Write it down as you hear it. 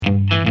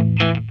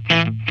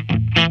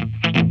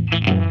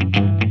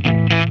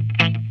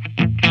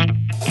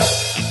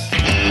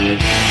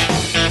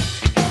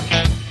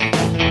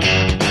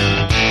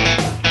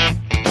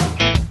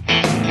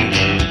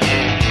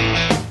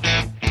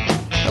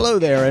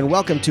there, and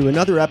welcome to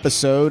another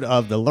episode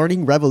of the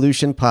Learning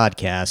Revolution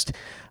podcast.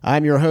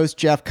 I'm your host,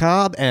 Jeff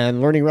Cobb,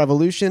 and Learning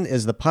Revolution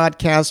is the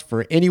podcast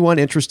for anyone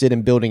interested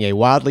in building a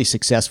wildly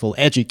successful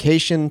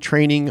education,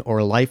 training,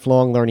 or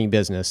lifelong learning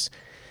business.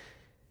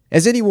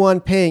 As anyone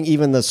paying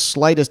even the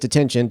slightest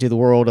attention to the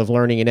world of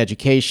learning and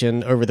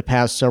education over the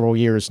past several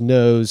years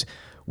knows,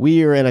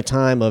 we are in a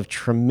time of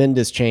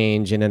tremendous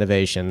change and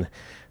innovation.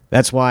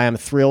 That's why I'm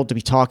thrilled to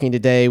be talking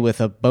today with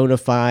a bona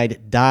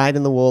fide,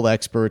 dyed-in-the-wool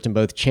expert in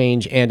both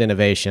change and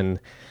innovation.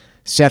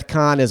 Seth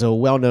Kahan is a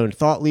well-known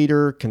thought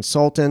leader,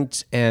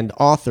 consultant, and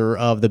author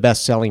of the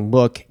best-selling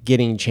book,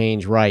 Getting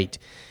Change Right.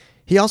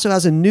 He also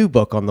has a new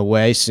book on the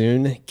way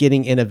soon,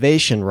 Getting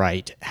Innovation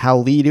Right, How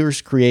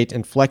Leaders Create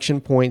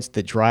Inflection Points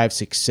That Drive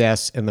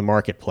Success in the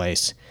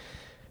Marketplace.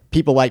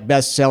 People like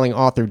best-selling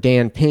author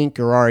Dan Pink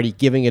are already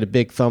giving it a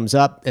big thumbs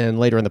up, and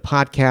later in the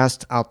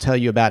podcast, I'll tell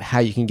you about how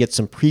you can get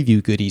some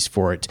preview goodies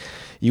for it.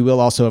 You will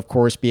also, of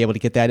course, be able to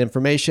get that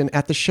information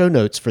at the show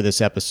notes for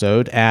this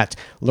episode at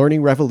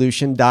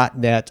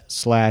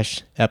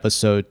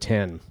learningrevolution.net/episode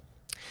 10.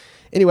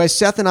 Anyway,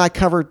 Seth and I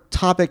covered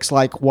topics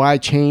like why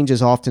change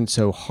is often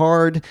so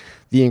hard,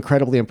 the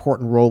incredibly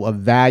important role of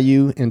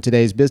value in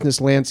today's business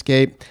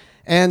landscape,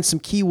 and some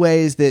key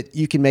ways that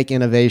you can make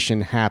innovation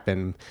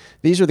happen.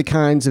 These are the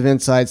kinds of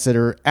insights that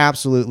are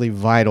absolutely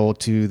vital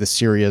to the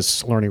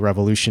serious learning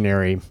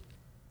revolutionary.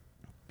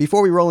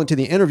 Before we roll into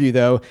the interview,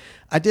 though,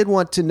 I did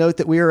want to note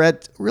that we are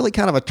at really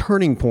kind of a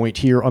turning point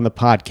here on the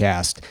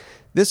podcast.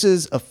 This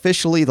is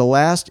officially the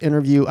last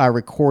interview I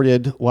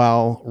recorded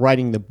while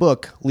writing the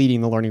book,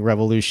 Leading the Learning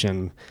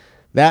Revolution.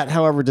 That,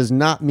 however, does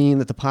not mean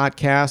that the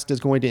podcast is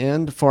going to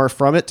end. Far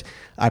from it.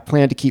 I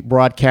plan to keep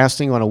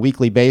broadcasting on a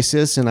weekly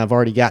basis, and I've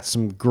already got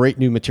some great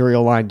new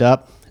material lined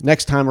up.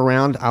 Next time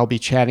around, I'll be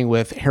chatting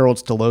with Harold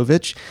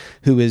Stolovich,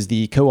 who is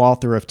the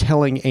co-author of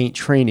Telling Ain't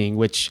Training,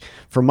 which,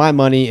 for my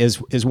money,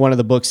 is one of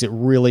the books that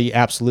really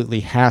absolutely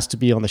has to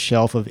be on the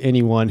shelf of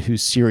anyone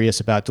who's serious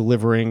about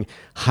delivering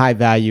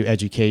high-value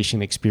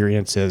education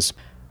experiences.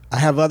 I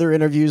have other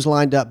interviews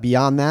lined up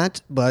beyond that,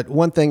 but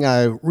one thing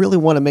I really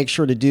want to make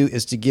sure to do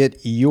is to get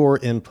your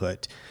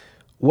input.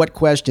 What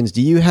questions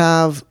do you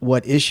have?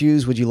 What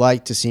issues would you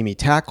like to see me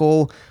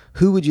tackle?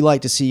 Who would you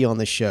like to see on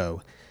the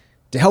show?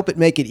 To help it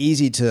make it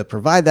easy to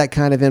provide that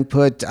kind of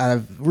input,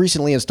 I've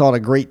recently installed a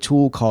great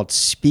tool called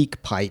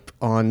SpeakPipe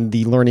on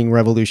the Learning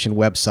Revolution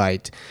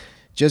website.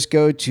 Just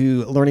go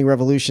to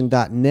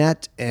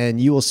learningrevolution.net and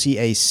you will see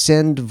a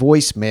send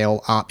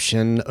voicemail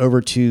option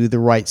over to the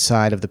right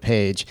side of the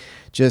page.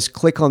 Just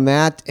click on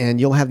that and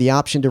you'll have the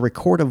option to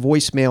record a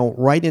voicemail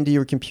right into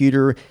your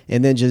computer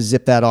and then just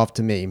zip that off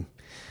to me.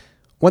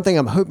 One thing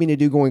I'm hoping to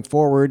do going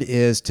forward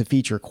is to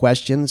feature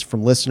questions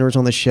from listeners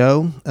on the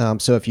show.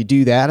 So if you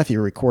do that, if you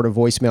record a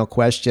voicemail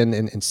question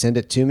and send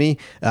it to me,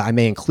 I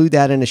may include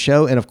that in the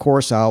show. And of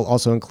course, I'll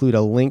also include a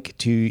link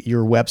to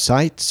your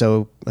website.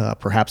 So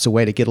perhaps a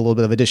way to get a little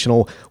bit of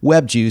additional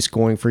web juice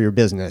going for your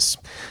business.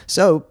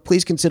 So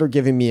please consider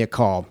giving me a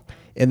call.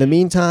 In the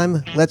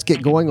meantime, let's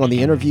get going on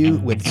the interview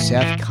with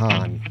Seth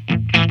Kahan.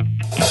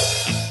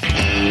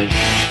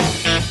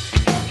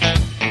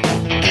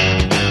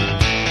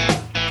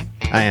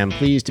 I am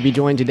pleased to be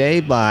joined today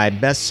by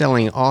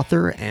best-selling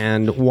author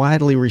and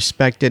widely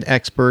respected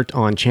expert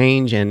on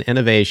change and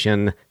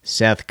innovation,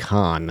 Seth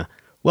Kahan.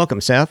 Welcome,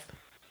 Seth.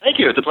 Thank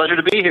you. It's a pleasure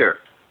to be here.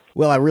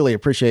 Well, I really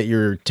appreciate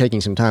your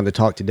taking some time to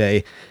talk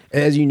today.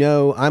 As you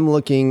know, I'm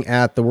looking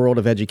at the world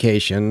of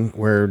education,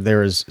 where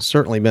there has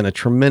certainly been a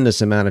tremendous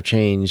amount of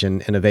change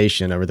and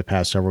innovation over the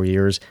past several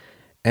years.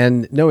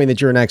 And knowing that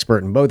you're an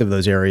expert in both of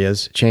those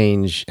areas,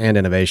 change and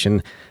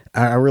innovation,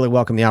 I really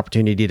welcome the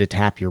opportunity to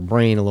tap your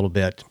brain a little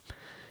bit.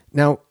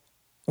 Now,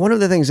 one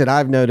of the things that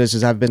I've noticed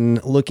as I've been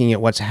looking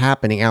at what's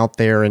happening out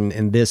there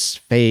in this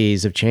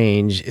phase of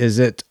change is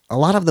that a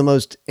lot of the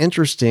most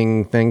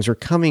interesting things are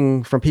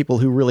coming from people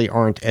who really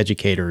aren't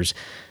educators.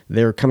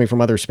 They're coming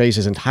from other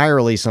spaces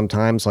entirely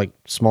sometimes, like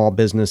small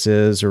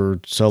businesses or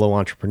solo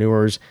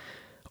entrepreneurs.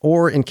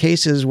 Or in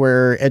cases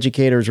where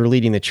educators are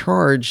leading the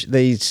charge,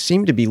 they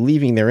seem to be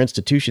leaving their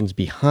institutions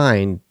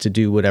behind to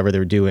do whatever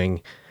they're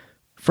doing.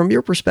 From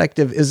your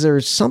perspective, is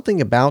there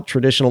something about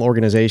traditional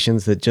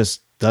organizations that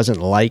just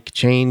doesn't like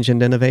change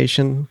and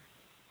innovation?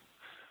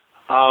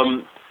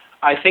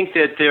 I think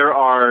that there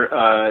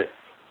are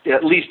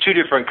at least two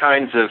different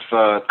kinds of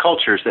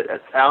cultures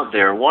out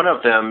there. One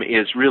of them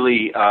is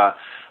really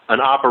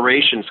an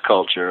operations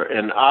culture,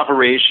 and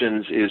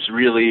operations is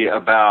really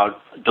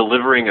about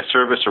delivering a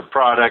service or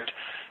product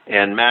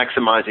and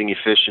maximizing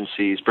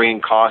efficiencies,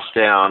 bringing costs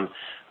down,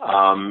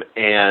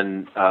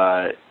 and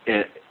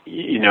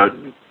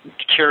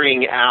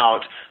carrying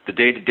out the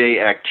day-to-day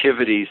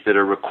activities that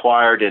are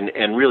required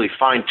and really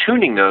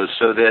fine-tuning those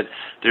so that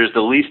there's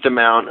the least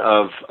amount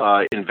of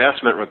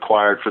investment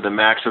required for the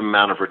maximum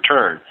amount of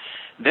return.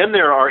 Then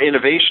there are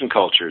innovation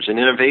cultures, and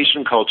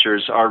innovation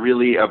cultures are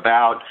really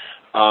about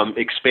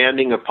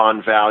expanding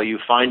upon value,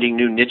 finding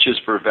new niches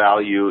for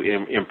value,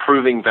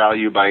 improving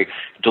value by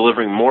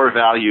delivering more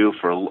value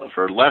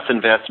for less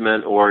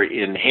investment or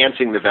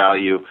enhancing the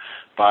value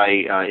by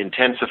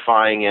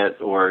intensifying it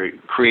or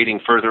creating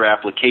further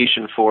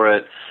application for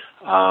it,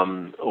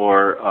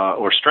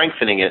 or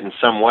strengthening it in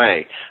some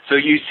way. So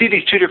you see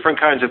these two different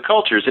kinds of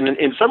cultures, and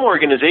in some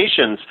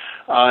organizations,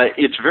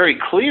 it's very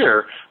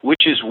clear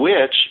which is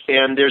which,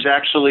 and there's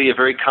actually a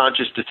very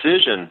conscious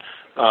decision.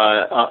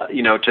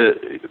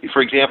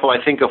 For example, I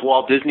think of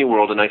Walt Disney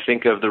World, and I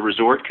think of the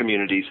resort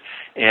communities,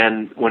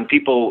 and when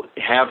people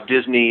have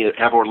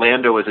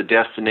Orlando as a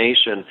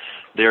destination,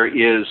 there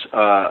is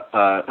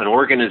an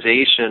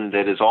organization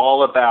that is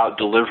all about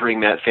delivering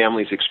that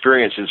family's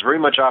experience. It's very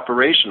much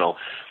operational.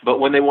 But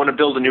when they want to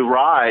build a new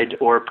ride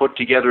or put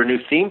together a new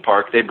theme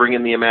park, they bring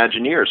in the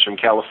Imagineers from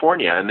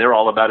California, and they're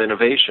all about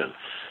innovation.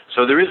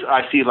 So there is,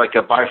 I see, like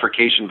a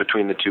bifurcation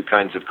between the two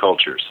kinds of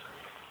cultures.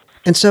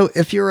 And so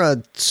if you're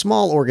a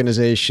small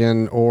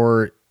organization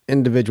or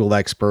individual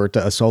expert,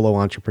 a solo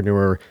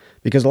entrepreneur,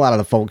 because a lot of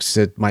the folks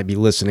that might be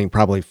listening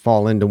probably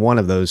fall into one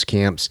of those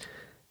camps,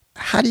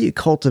 how do you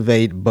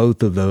cultivate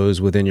both of those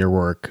within your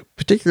work,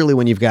 particularly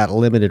when you've got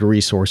limited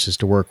resources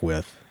to work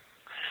with?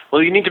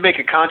 Well, you need to make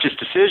a conscious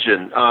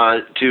decision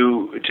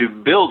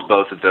to build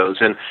both of those.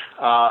 And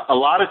a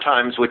lot of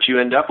times what you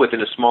end up with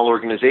in a small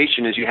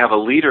organization is you have a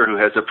leader who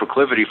has a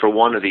proclivity for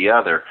one or the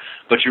other,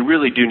 but you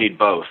really do need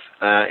both.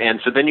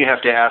 And so then you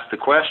have to ask the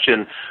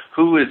question,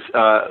 who's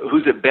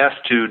it best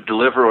to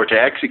deliver or to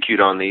execute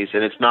on these?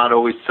 And it's not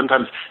always,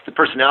 sometimes the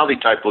personality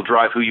type will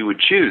drive who you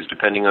would choose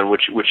depending on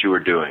which you are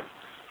doing.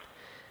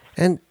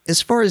 And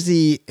as far as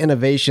the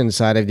innovation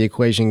side of the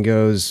equation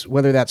goes,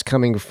 whether that's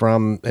coming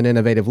from an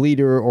innovative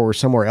leader or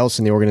somewhere else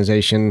in the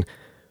organization,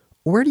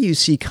 where do you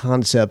see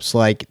concepts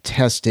like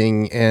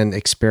testing and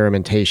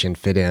experimentation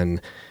fit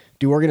in?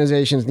 Do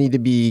organizations need to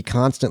be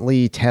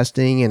constantly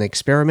testing and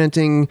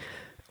experimenting,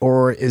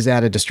 or is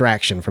that a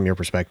distraction from your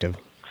perspective?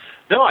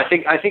 No, I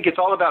think it's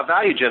all about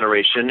value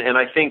generation, and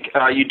I think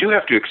you do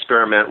have to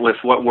experiment with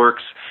what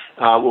works,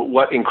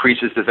 what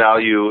increases the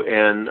value,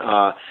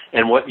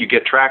 and what you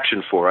get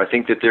traction for. I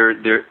think that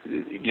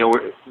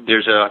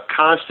there's a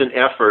constant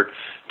effort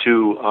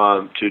to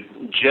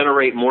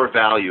generate more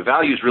value.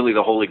 Value is really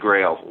the holy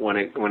grail when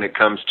it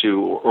comes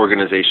to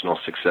organizational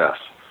success.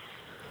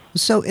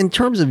 So, in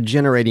terms of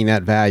generating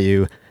that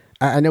value,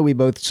 I know we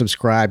both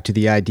subscribe to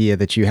the idea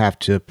that you have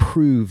to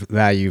prove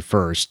value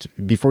first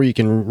before you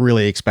can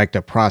really expect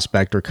a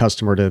prospect or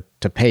customer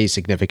to pay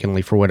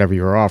significantly for whatever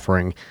you're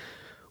offering.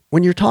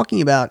 When you're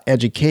talking about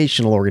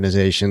educational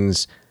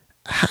organizations,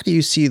 how do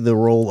you see the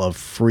role of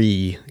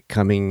free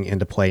coming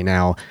into play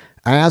now?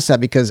 I ask that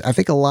because I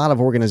think a lot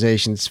of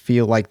organizations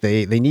feel like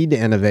they need to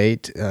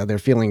innovate. They're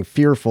feeling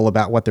fearful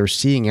about what they're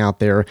seeing out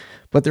there,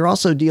 but they're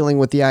also dealing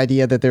with the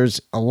idea that there's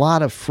a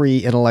lot of free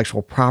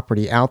intellectual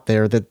property out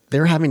there that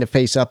they're having to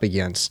face up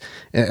against.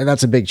 And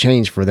that's a big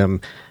change for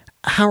them.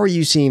 How are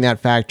you seeing that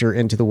factor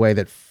into the way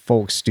that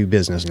folks do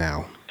business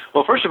now?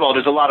 Well, first of all,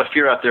 there's a lot of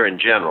fear out there in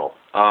general,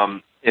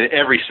 in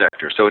every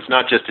sector. So it's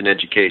not just in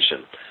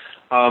education.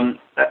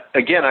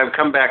 Again, I would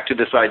come back to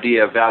this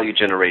idea of value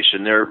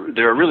generation.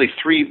 There are really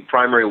three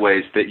primary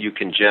ways that you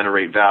can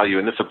generate value,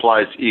 and this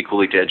applies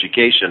equally to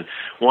education.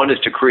 One is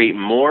to create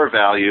more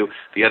value,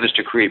 the other is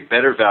to create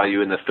better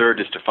value, and the third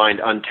is to find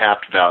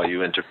untapped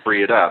value and to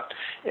free it up.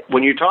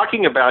 When you're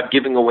talking about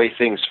giving away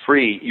things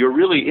free, you're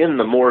really in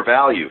the more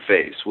value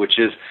phase, which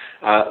is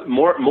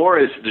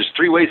there's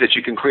three ways that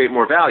you can create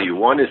more value.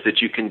 One is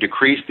that you can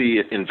decrease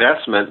the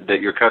investment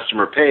that your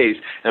customer pays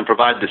and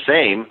provide the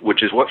same,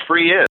 which is what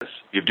free is.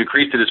 You've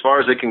decreased it as far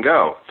as it can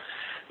go.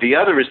 The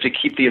other is to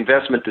keep the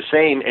investment the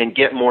same and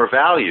get more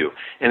value.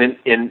 And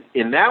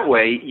in that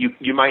way,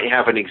 you might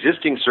have an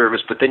existing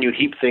service, but then you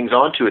heap things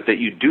onto it that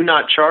you do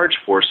not charge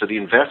for, so the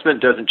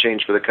investment doesn't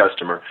change for the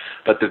customer,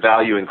 but the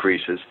value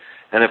increases.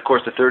 And of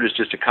course, the third is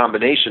just a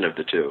combination of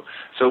the two.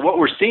 So what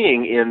we're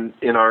seeing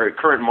in our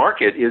current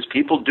market is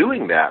people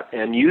doing that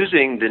and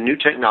using the new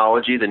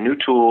technology, the new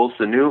tools,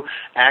 the new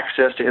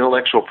access to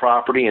intellectual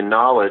property and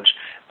knowledge,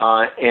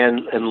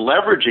 and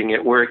leveraging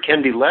it where it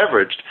can be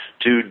leveraged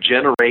to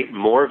generate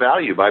more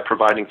value by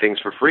providing things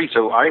for free.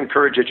 So I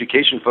encourage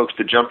education folks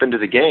to jump into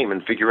the game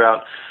and figure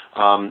out,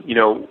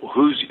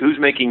 who's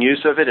making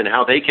use of it and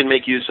how they can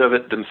make use of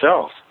it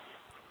themselves.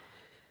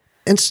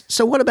 And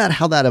so what about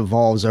how that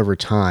evolves over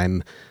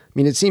time? I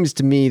mean, it seems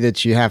to me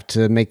that you have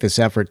to make this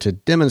effort to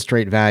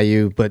demonstrate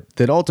value, but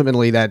that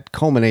ultimately that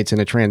culminates in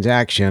a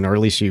transaction, or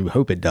at least you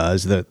hope it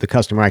does, that the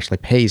customer actually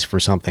pays for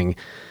something.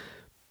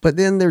 But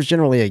then there's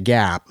generally a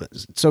gap.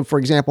 So, for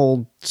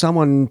example,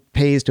 someone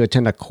pays to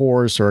attend a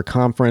course or a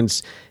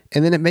conference,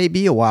 and then it may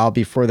be a while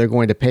before they're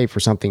going to pay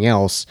for something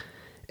else.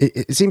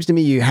 It seems to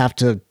me you have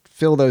to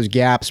fill those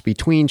gaps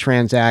between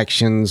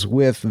transactions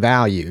with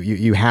value.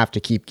 You have to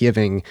keep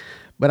giving.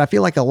 But I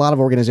feel like a lot of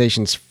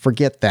organizations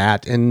forget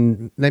that,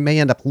 and they may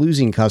end up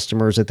losing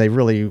customers that they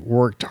really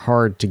worked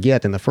hard to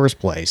get in the first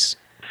place.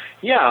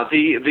 Yeah,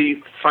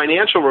 the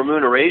financial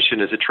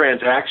remuneration is a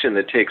transaction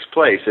that takes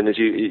place, and as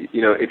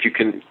if you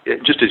can,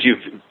 just as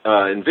you've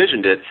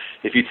envisioned it,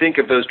 if you think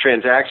of those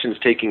transactions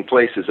taking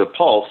place as a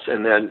pulse,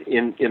 and then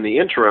in the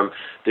interim,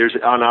 there's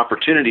an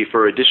opportunity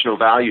for additional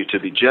value to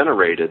be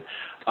generated.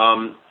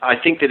 I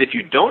think that if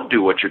you don't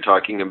do what you're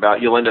talking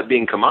about, you'll end up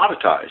being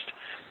commoditized.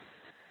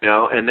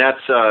 And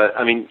that's,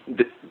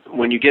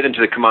 when you get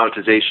into the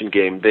commoditization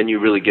game, then you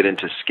really get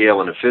into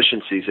scale and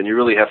efficiencies, and you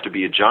really have to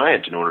be a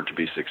giant in order to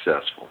be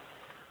successful.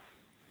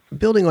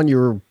 Building on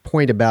your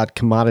point about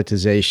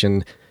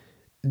commoditization,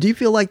 do you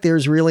feel like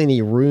there's really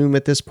any room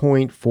at this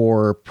point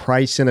for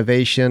price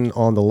innovation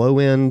on the low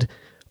end?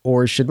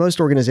 Or should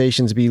most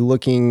organizations be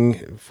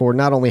looking for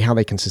not only how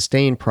they can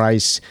sustain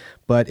price,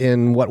 but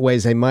in what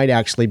ways they might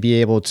actually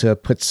be able to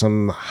put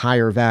some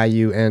higher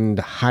value and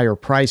higher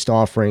priced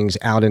offerings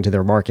out into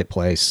their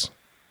marketplace?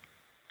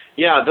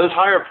 Yeah, those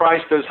higher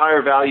price, those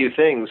higher value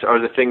things are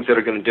the things that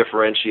are going to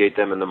differentiate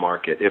them in the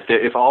market.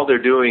 If all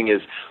they're doing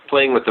is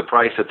playing with the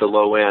price at the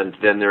low end,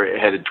 then they're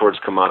headed towards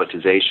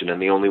commoditization.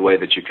 And the only way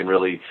that you can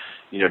really,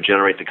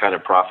 generate the kind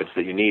of profits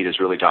that you need is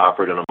really to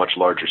operate on a much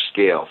larger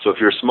scale. So if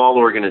you're a small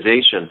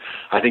organization,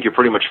 I think you're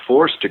pretty much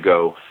forced to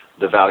go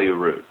the value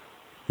route.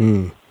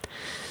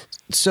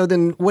 So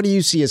then what do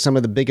you see as some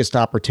of the biggest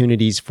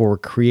opportunities for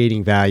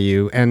creating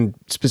value? And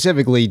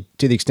specifically,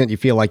 to the extent you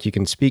feel like you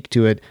can speak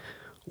to it,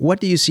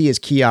 what do you see as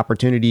key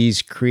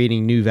opportunities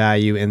creating new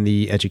value in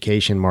the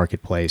education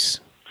marketplace?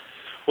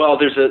 Well,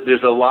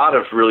 there's a lot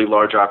of really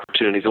large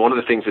opportunities. And one of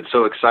the things that's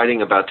so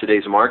exciting about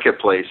today's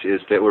marketplace is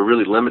that we're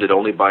really limited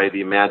only by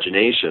the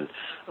imagination.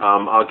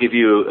 I'll give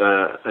you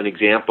an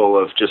example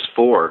of just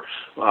four.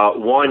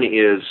 One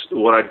is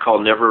what I'd call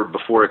never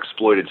before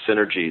exploited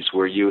synergies,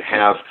 where you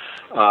have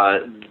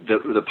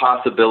the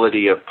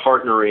possibility of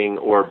partnering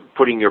or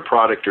putting your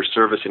product or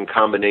service in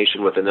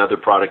combination with another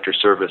product or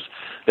service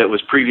that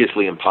was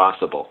previously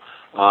impossible.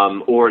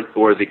 Or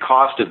the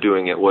cost of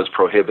doing it was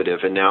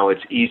prohibitive, and now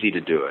it's easy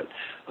to do it.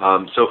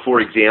 So,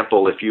 for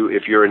example, if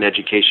you're an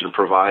education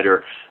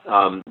provider,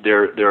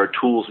 there are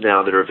tools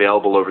now that are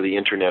available over the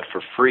internet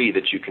for free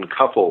that you can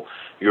couple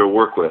your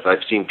work with.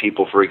 I've seen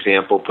people, for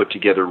example, put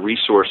together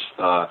resource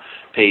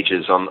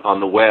pages on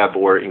the web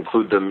or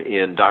include them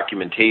in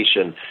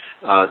documentation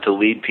to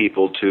lead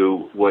people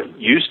to what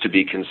used to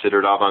be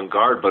considered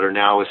avant-garde but are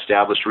now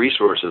established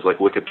resources like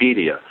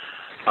Wikipedia.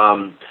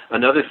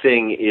 Another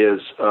thing is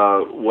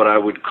what I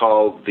would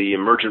call the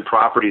emergent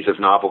properties of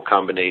novel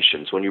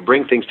combinations. When you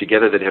bring things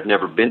together that have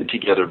never been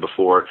together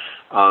before,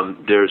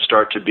 there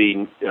start to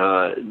be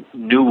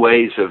new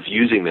ways of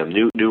using them,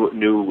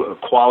 new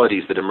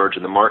qualities that emerge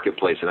in the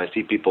marketplace, and I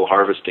see people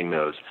harvesting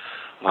those.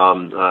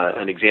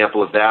 An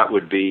example of that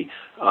would be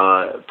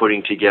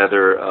putting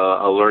together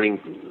a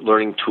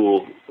learning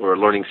tool or a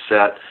learning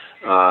set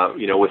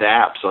with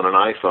apps on an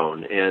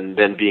iPhone, and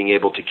then being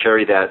able to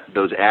carry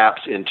those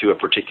apps into a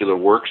particular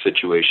work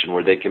situation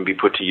where they can be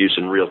put to use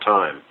in real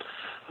time.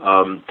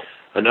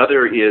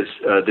 Another is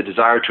the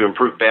desire to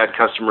improve bad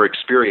customer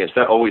experience.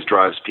 That always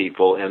drives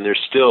people, and there's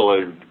still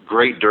a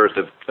great dearth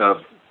of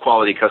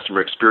quality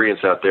customer experience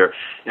out there.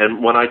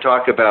 And when I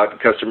talk about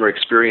customer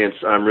experience,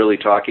 I'm really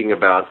talking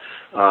about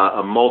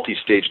a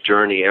multi-stage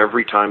journey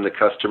every time the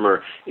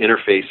customer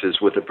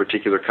interfaces with a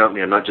particular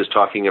company. I'm not just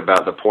talking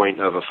about the point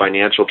of a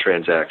financial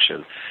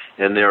transaction.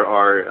 And there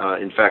are,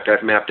 in fact,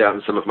 I've mapped out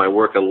in some of my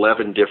work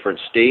 11 different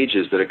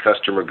stages that a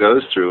customer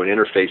goes through in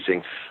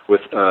interfacing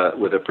with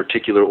a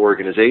particular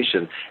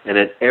organization. And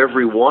at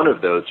every one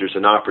of those, there's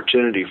an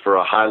opportunity for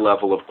a high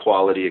level of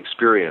quality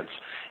experience.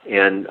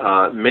 And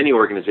many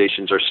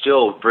organizations are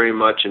still very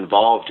much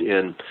involved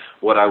in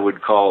what I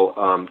would call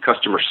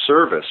customer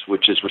service,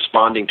 which is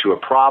responding to a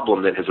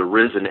problem that has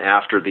arisen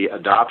after the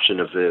adoption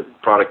of the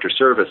product or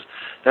service.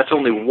 That's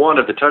only one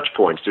of the touch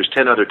points. There's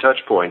 10 other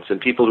touch points,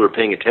 and people who are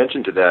paying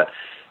attention to that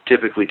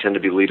typically tend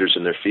to be leaders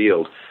in their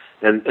field.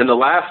 And the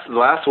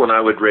last one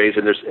I would raise,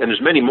 and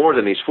there's many more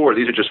than these four.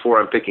 These are just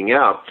four I'm picking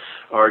out.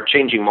 Are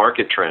changing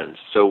market trends.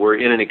 So we're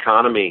in an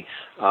economy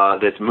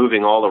that's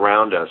moving all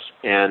around us,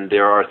 and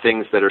there are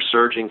things that are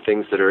surging,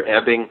 things that are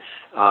ebbing.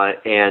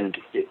 And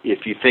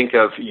if you think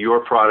of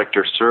your product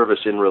or service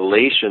in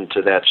relation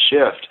to that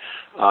shift,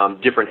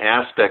 different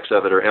aspects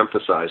of it are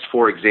emphasized.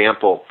 For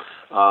example,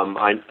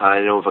 I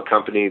know of a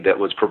company that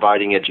was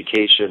providing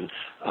education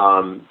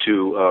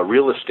to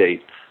real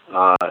estate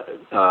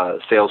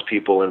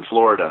salespeople in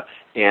Florida,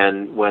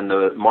 and when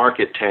the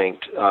market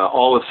tanked,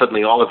 all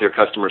of their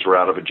customers were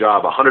out of a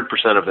job.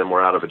 100% of them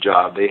were out of a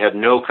job. They had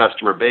no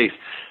customer base,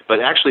 but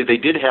actually they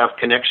did have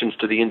connections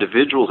to the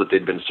individuals that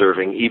they'd been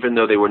serving, even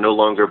though they were no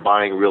longer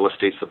buying real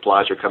estate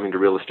supplies or coming to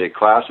real estate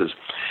classes.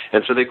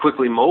 And so they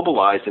quickly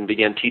mobilized and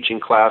began teaching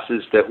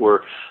classes that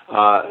were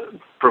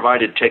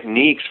provided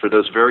techniques for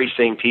those very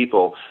same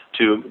people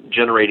to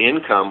generate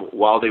income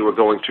while they were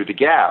going through the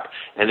gap.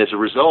 And as a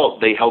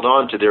result, they held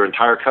on to their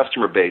entire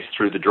customer base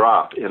through the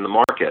drop in the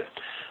market.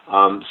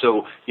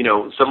 So,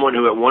 someone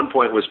who at one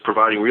point was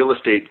providing real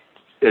estate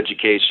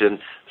education,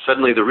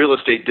 suddenly the real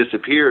estate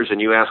disappears, and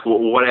you ask, well,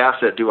 what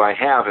asset do I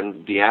have?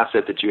 And the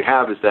asset that you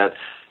have is that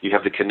you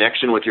have the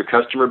connection with your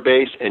customer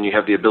base and you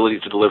have the ability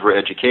to deliver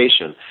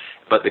education.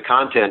 But the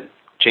content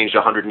changed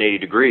 180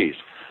 degrees.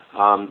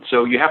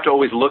 So you have to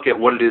always look at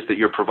what it is that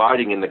you're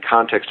providing in the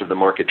context of the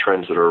market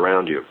trends that are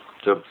around you.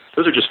 So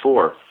those are just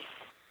four.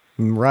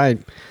 Right.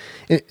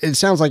 It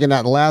sounds like in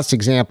that last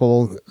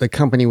example, the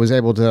company was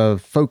able to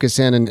focus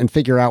in and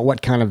figure out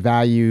what kind of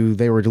value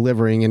they were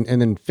delivering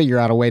and then figure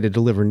out a way to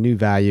deliver new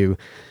value.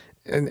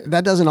 And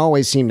that doesn't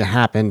always seem to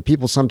happen.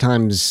 People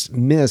sometimes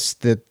miss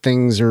that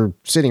things are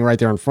sitting right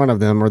there in front of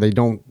them, or they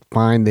don't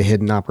find the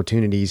hidden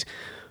opportunities.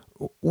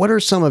 What are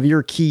some of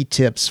your key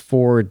tips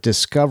for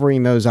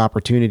discovering those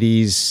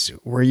opportunities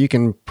where you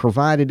can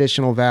provide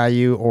additional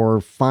value or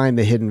find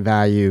the hidden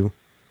value?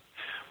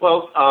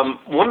 Well,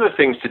 one of the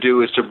things to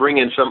do is to bring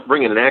in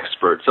an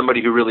expert,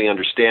 somebody who really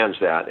understands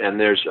that. And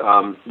there's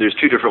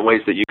two different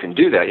ways that you can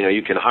do that.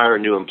 You can hire a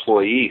new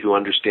employee who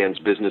understands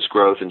business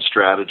growth and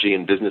strategy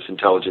and business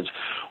intelligence,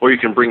 or you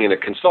can bring in a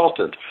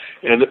consultant.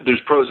 And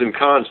there's pros and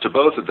cons to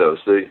both of those.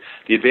 The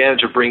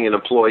advantage of bringing an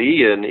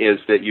employee in is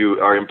that you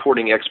are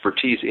importing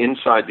expertise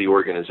inside the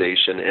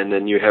organization, and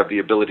then you have the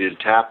ability to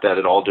tap that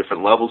at all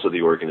different levels of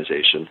the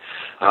organization.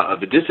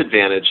 The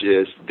disadvantage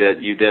is that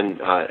you then,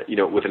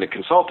 with a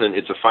consultant,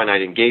 it's a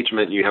finite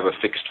engagement. You have a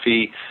fixed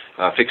fee,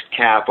 fixed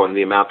cap on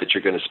the amount that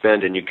you're going to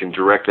spend, and you can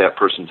direct that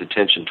person's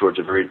attention towards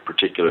a very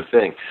particular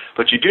thing.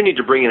 But you do need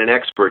to bring in an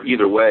expert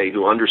either way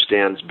who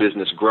understands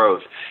business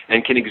growth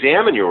and can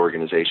examine your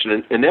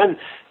organization. And then,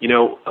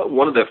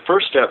 one of the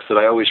first steps that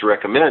I always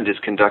recommend is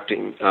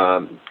conducting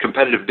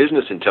competitive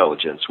business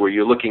intelligence, where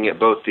you're looking at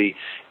both the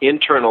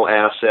internal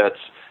assets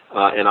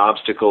and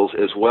obstacles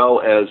as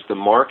well as the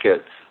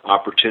market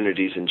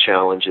opportunities and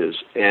challenges,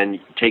 and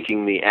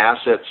taking the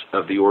assets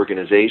of the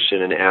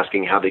organization and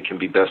asking how they can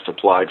be best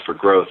applied for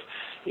growth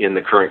in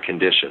the current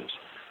conditions.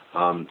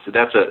 So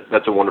that's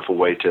a wonderful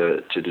way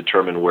to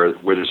determine where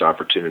there's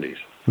opportunities.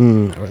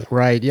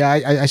 Right. Yeah,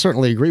 I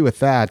certainly agree with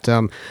that.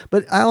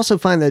 But I also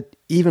find that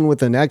even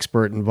with an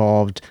expert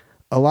involved,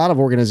 a lot of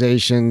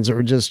organizations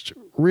are just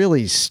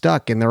really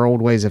stuck in their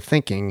old ways of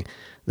thinking.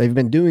 They've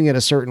been doing it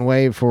a certain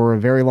way for a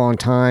very long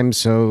time,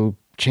 so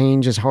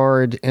change is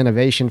hard,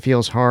 innovation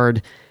feels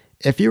hard.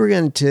 If you were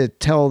going to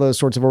tell those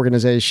sorts of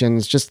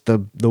organizations just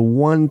the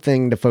one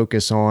thing to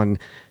focus on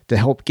to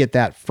help get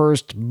that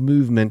first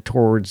movement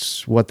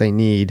towards what they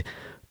need,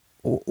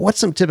 what's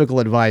some typical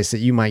advice that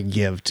you might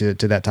give to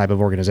that type of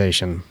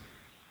organization?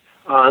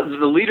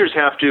 The leaders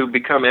have to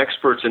become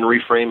experts in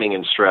reframing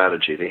and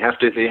strategy. They have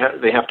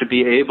to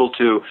be able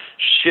to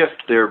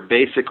shift their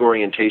basic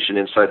orientation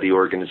inside the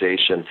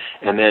organization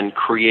and then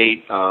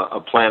create a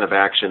plan of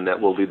action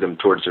that will lead them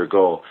towards their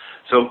goal.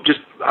 So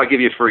I'll give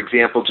you, for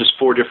example, just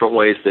 4 different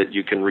ways that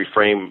you can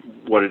reframe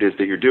what it is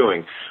that you're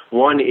doing.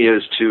 One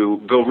is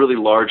to go really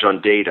large on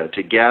data,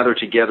 to gather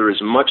together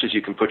as much as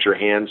you can put your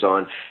hands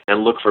on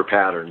and look for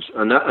patterns.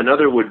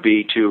 Another would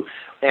be to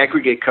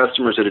aggregate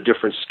customers at a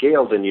different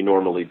scale than you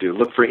normally do.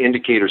 Look for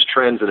indicators,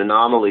 trends, and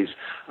anomalies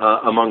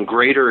among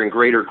greater and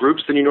greater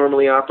groups than you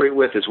normally operate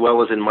with, as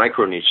well as in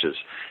micro niches.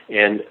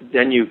 And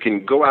then you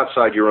can go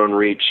outside your own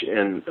reach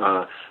and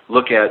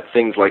look at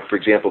things like, for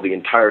example, the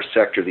entire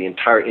sector, the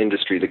entire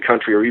industry, the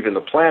country, or even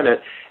the planet,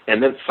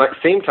 and then at the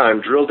same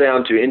time drill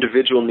down to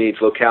individual needs,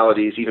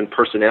 localities, even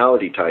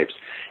personality types.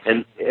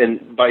 And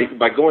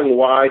by going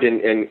wide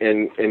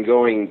and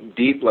going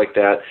deep like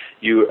that,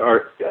 you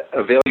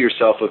avail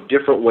yourself of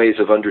different ways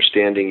of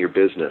understanding your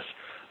business.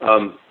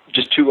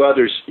 Just 2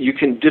 others, you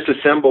can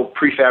disassemble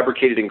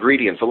prefabricated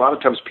ingredients. A lot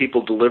of times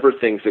people deliver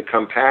things that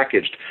come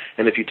packaged,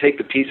 and if you take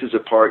the pieces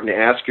apart and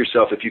ask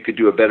yourself if you could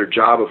do a better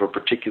job of a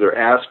particular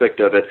aspect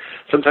of it,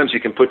 sometimes you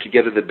can put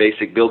together the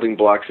basic building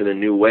blocks in a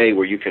new way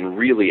where you can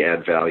really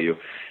add value.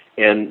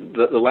 And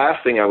the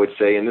last thing I would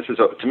say, and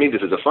to me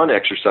this is a fun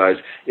exercise,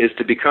 is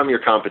to become your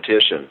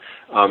competition.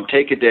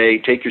 Take a day,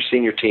 take your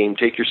senior team,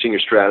 take your senior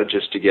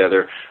strategists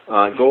together,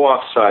 go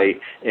off site,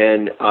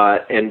 and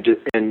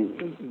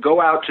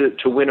go out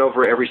to win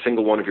over every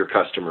single one of your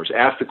customers.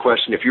 Ask the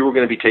question: if you were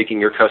going to be taking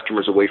your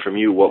customers away from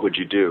you, what would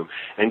you do?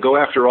 And go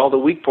after all the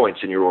weak points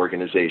in your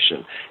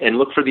organization, and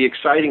look for the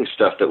exciting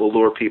stuff that will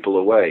lure people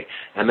away.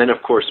 And then,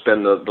 of course,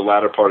 spend the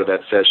latter part of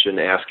that session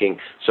asking: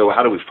 so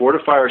how do we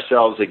fortify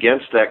ourselves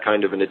against that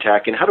kind of an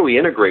attack, and how do we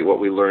integrate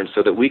what we learned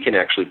so that we can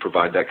actually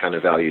provide that kind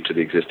of value to the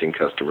existing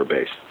customer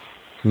base?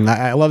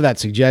 I love that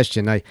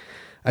suggestion. I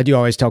do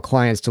always tell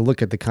clients to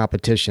look at the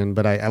competition,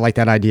 but I like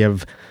that idea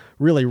of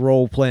really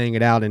role-playing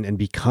it out and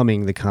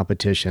becoming the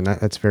competition.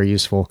 That's very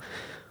useful.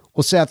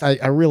 Well, Seth,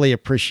 I really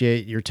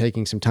appreciate your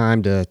taking some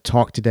time to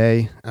talk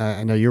today.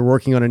 I know you're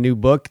working on a new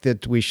book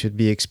that we should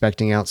be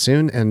expecting out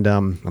soon, and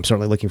I'm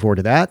certainly looking forward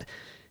to that.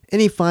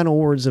 Any final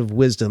words of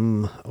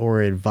wisdom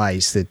or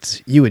advice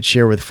that you would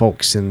share with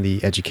folks in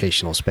the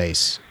educational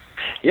space?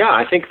 Yeah,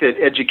 I think that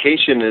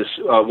education is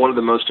one of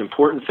the most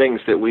important things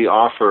that we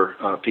offer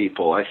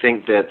people. I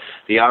think that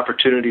the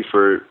opportunity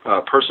for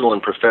personal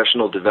and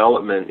professional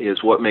development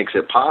is what makes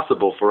it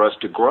possible for us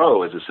to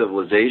grow as a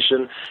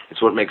civilization.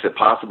 It's what makes it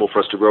possible for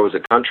us to grow as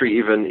a country,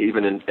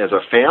 even as a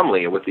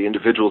family, with the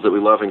individuals that we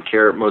love and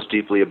care most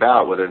deeply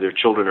about, whether they're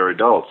children or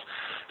adults.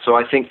 So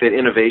I think that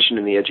innovation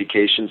in the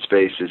education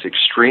space is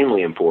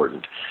extremely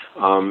important,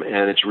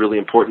 and it's really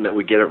important that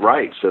we get it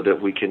right so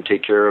that we can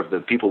take care of the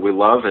people we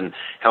love and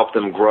help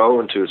them grow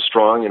into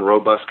strong and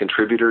robust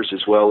contributors,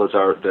 as well as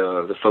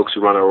the folks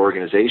who run our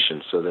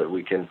organization, so that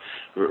we can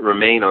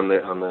remain on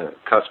the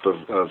cusp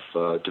of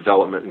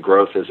development and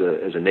growth as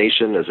a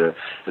nation, as a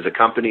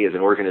company, as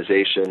an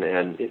organization,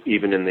 and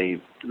even in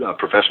the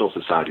professional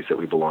societies that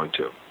we belong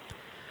to.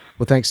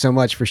 Well, thanks so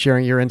much for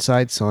sharing your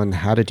insights on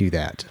how to do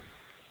that.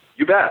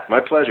 You bet. My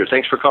pleasure.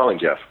 Thanks for calling,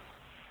 Jeff.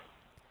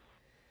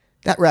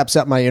 That wraps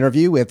up my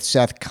interview with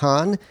Seth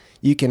Kahan.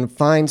 You can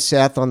find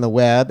Seth on the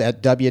web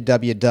at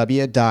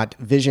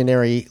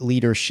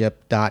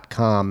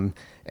www.visionaryleadership.com.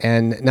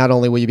 And not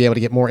only will you be able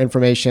to get more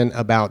information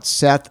about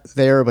Seth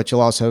there, but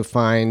you'll also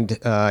find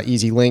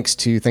easy links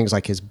to things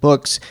like his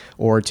books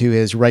or to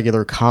his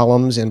regular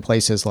columns in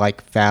places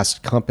like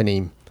Fast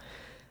Company.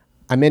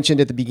 I mentioned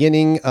at the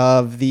beginning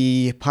of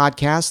the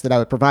podcast that I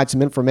would provide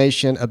some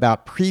information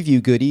about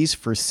preview goodies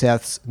for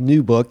Seth's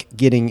new book,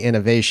 Getting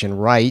Innovation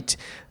Right.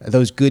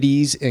 Those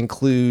goodies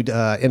include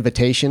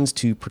invitations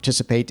to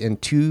participate in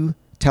 2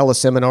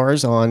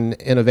 teleseminars on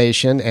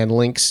innovation and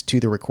links to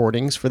the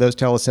recordings for those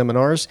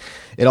teleseminars.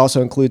 It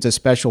also includes a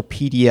special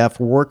PDF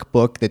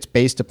workbook that's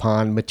based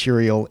upon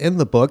material in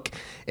the book.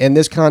 And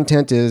this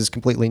content is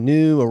completely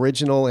new,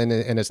 original, and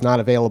it's not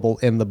available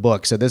in the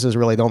book. So this is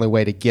really the only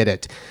way to get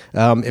it.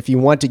 If you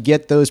want to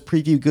get those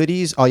preview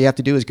goodies, all you have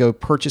to do is go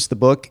purchase the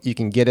book. You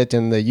can get it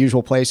in the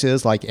usual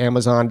places like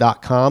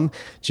Amazon.com.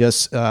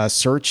 Just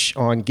search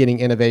on Getting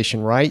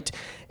Innovation Right.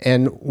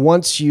 And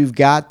once you've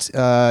got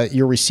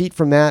your receipt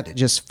from that,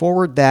 just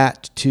forward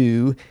that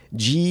to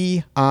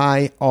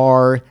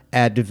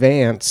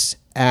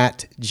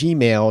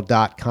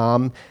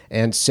giradvance@gmail.com,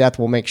 and Seth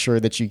will make sure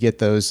that you get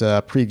those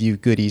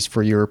preview goodies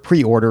for your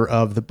pre-order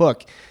of the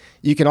book.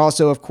 You can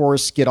also, of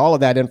course, get all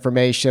of that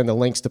information, the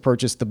links to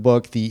purchase the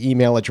book, the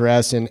email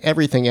address, and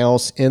everything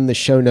else in the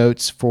show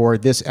notes for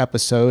this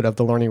episode of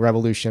the Learning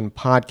Revolution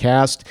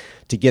podcast.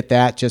 To get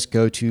that, just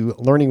go to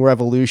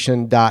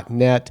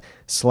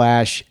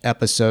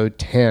learningrevolution.net/episode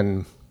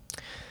 10.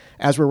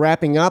 As we're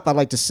wrapping up, I'd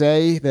like to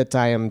say that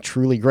I am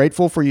truly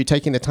grateful for you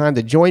taking the time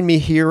to join me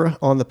here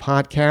on the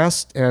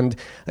podcast. And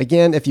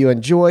again, if you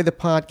enjoy the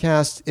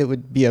podcast, it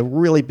would be a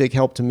really big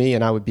help to me,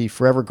 and I would be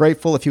forever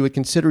grateful if you would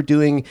consider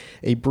doing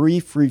a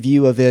brief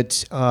review of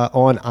it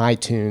on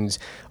iTunes.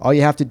 All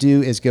you have to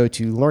do is go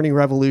to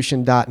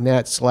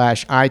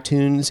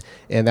learningrevolution.net/iTunes,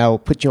 and that will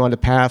put you on the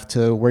path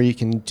to where you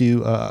can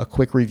do a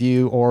quick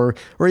review or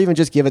even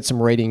just give it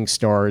some rating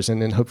stars,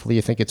 and then hopefully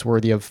you think it's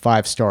worthy of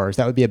 5 stars.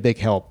 That would be a big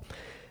help.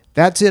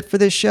 That's it for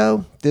this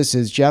show. This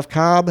is Jeff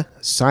Cobb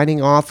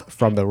signing off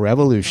from the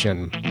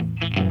Revolution.